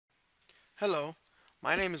Hello,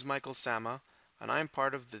 my name is Michael Sama, and I'm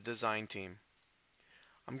part of the design team.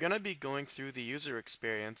 I'm going to be going through the user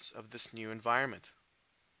experience of this new environment.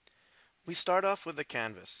 We start off with the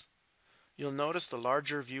canvas. You'll notice the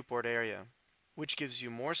larger viewport area, which gives you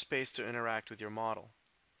more space to interact with your model.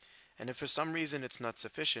 And if for some reason it's not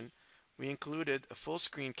sufficient, we included a full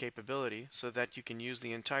screen capability so that you can use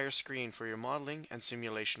the entire screen for your modeling and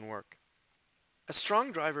simulation work. A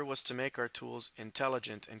strong driver was to make our tools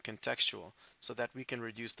intelligent and contextual so that we can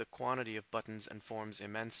reduce the quantity of buttons and forms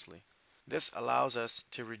immensely. This allows us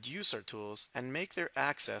to reduce our tools and make their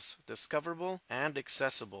access discoverable and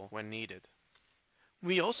accessible when needed.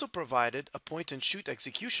 We also provided a point-and-shoot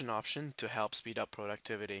execution option to help speed up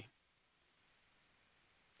productivity.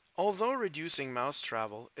 Although reducing mouse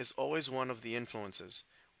travel is always one of the influences,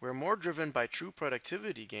 we're more driven by true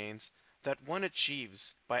productivity gains that one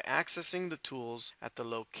achieves by accessing the tools at the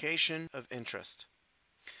location of interest,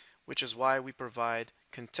 which is why we provide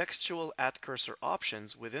contextual at-cursor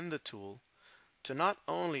options within the tool to not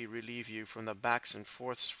only relieve you from the backs and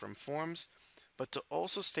forths from forms, but to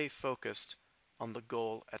also stay focused on the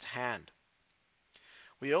goal at hand.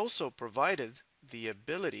 We also provided the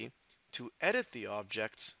ability to edit the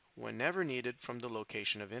objects whenever needed from the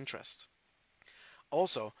location of interest.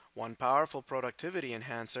 Also, one powerful productivity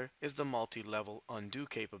enhancer is the multi-level undo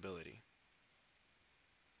capability.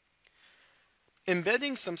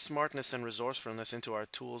 Embedding some smartness and resourcefulness into our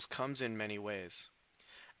tools comes in many ways.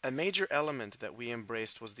 A major element that we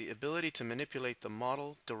embraced was the ability to manipulate the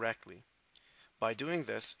model directly. By doing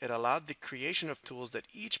this, it allowed the creation of tools that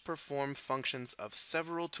each perform functions of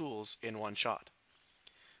several tools in one shot.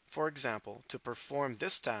 For example, to perform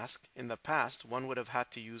this task, in the past one would have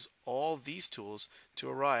had to use all these tools to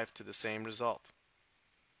arrive to the same result.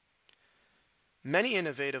 Many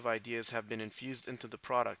innovative ideas have been infused into the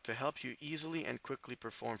product to help you easily and quickly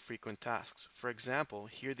perform frequent tasks. For example,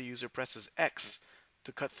 here the user presses X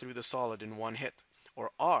to cut through the solid in one hit,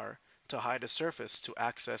 or R to hide a surface to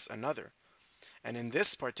access another. And in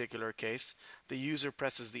this particular case, the user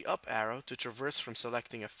presses the up arrow to traverse from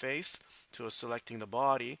selecting a face to selecting the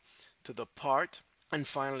body to the part, and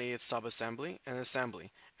finally its subassembly and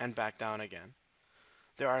assembly, and back down again.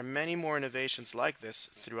 There are many more innovations like this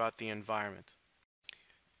throughout the environment.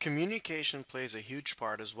 Communication plays a huge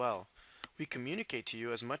part as well. We communicate to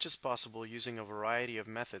you as much as possible using a variety of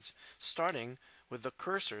methods, starting with the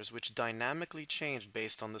cursors which dynamically change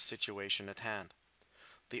based on the situation at hand.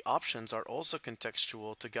 The options are also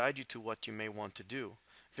contextual to guide you to what you may want to do.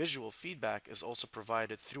 Visual feedback is also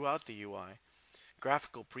provided throughout the UI.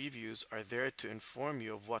 Graphical previews are there to inform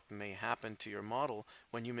you of what may happen to your model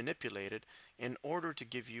when you manipulate it in order to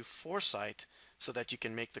give you foresight so that you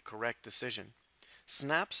can make the correct decision.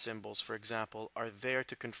 Snap symbols, for example, are there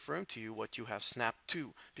to confirm to you what you have snapped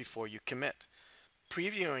to before you commit.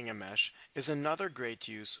 Previewing a mesh is another great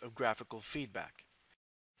use of graphical feedback.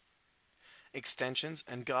 Extensions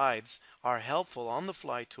and guides are helpful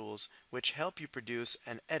on-the-fly tools which help you produce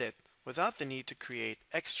and edit without the need to create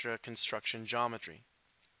extra construction geometry.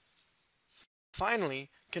 Finally,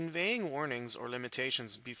 conveying warnings or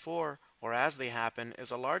limitations before or as they happen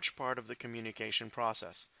is a large part of the communication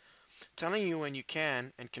process. Telling you when you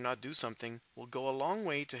can and cannot do something will go a long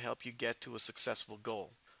way to help you get to a successful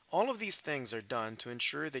goal. All of these things are done to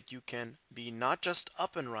ensure that you can be not just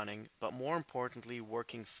up and running, but more importantly,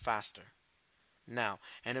 working faster. Now,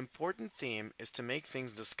 an important theme is to make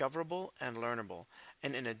things discoverable and learnable,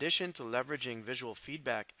 and in addition to leveraging visual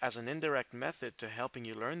feedback as an indirect method to helping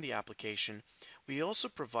you learn the application, we also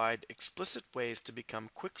provide explicit ways to become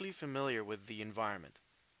quickly familiar with the environment.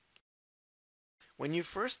 When you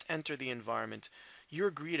first enter the environment,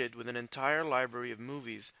 you're greeted with an entire library of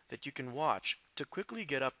movies that you can watch to quickly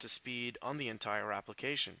get up to speed on the entire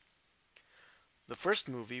application. The first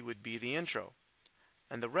movie would be the intro,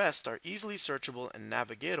 and the rest are easily searchable and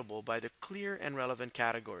navigatable by the clear and relevant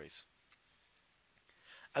categories.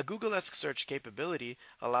 A Google-esque search capability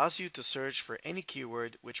allows you to search for any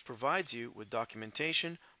keyword, which provides you with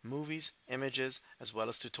documentation, movies, images, as well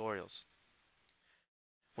as tutorials.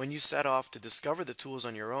 When you set off to discover the tools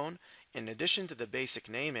on your own, in addition to the basic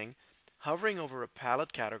naming, hovering over a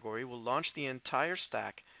palette category will launch the entire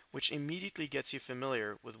stack, which immediately gets you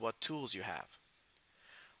familiar with what tools you have.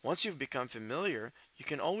 Once you've become familiar, you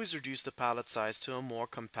can always reduce the palette size to a more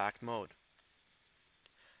compact mode.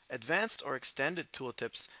 Advanced or extended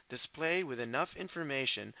tooltips display with enough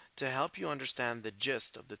information to help you understand the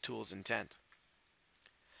gist of the tool's intent.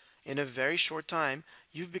 In a very short time,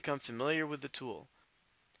 you've become familiar with the tool.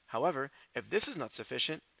 However, if this is not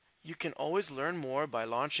sufficient, you can always learn more by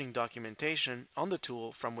launching documentation on the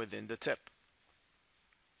tool from within the tip.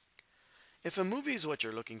 If a movie is what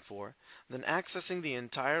you're looking for, then accessing the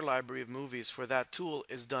entire library of movies for that tool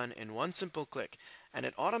is done in one simple click, and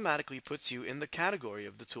it automatically puts you in the category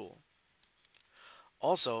of the tool.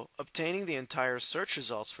 Also, obtaining the entire search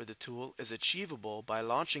results for the tool is achievable by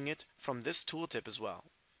launching it from this tooltip as well.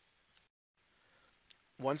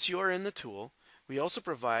 Once you are in the tool, we also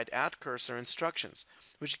provide add cursor instructions,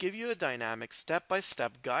 which give you a dynamic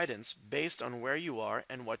step-by-step guidance based on where you are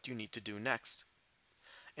and what you need to do next.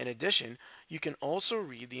 In addition, you can also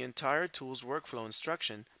read the entire tool's workflow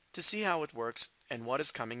instruction to see how it works and what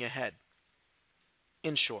is coming ahead.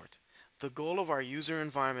 In short, the goal of our user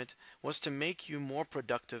environment was to make you more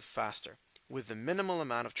productive faster, with the minimal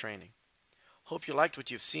amount of training. Hope you liked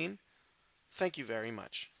what you've seen. Thank you very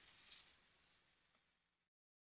much.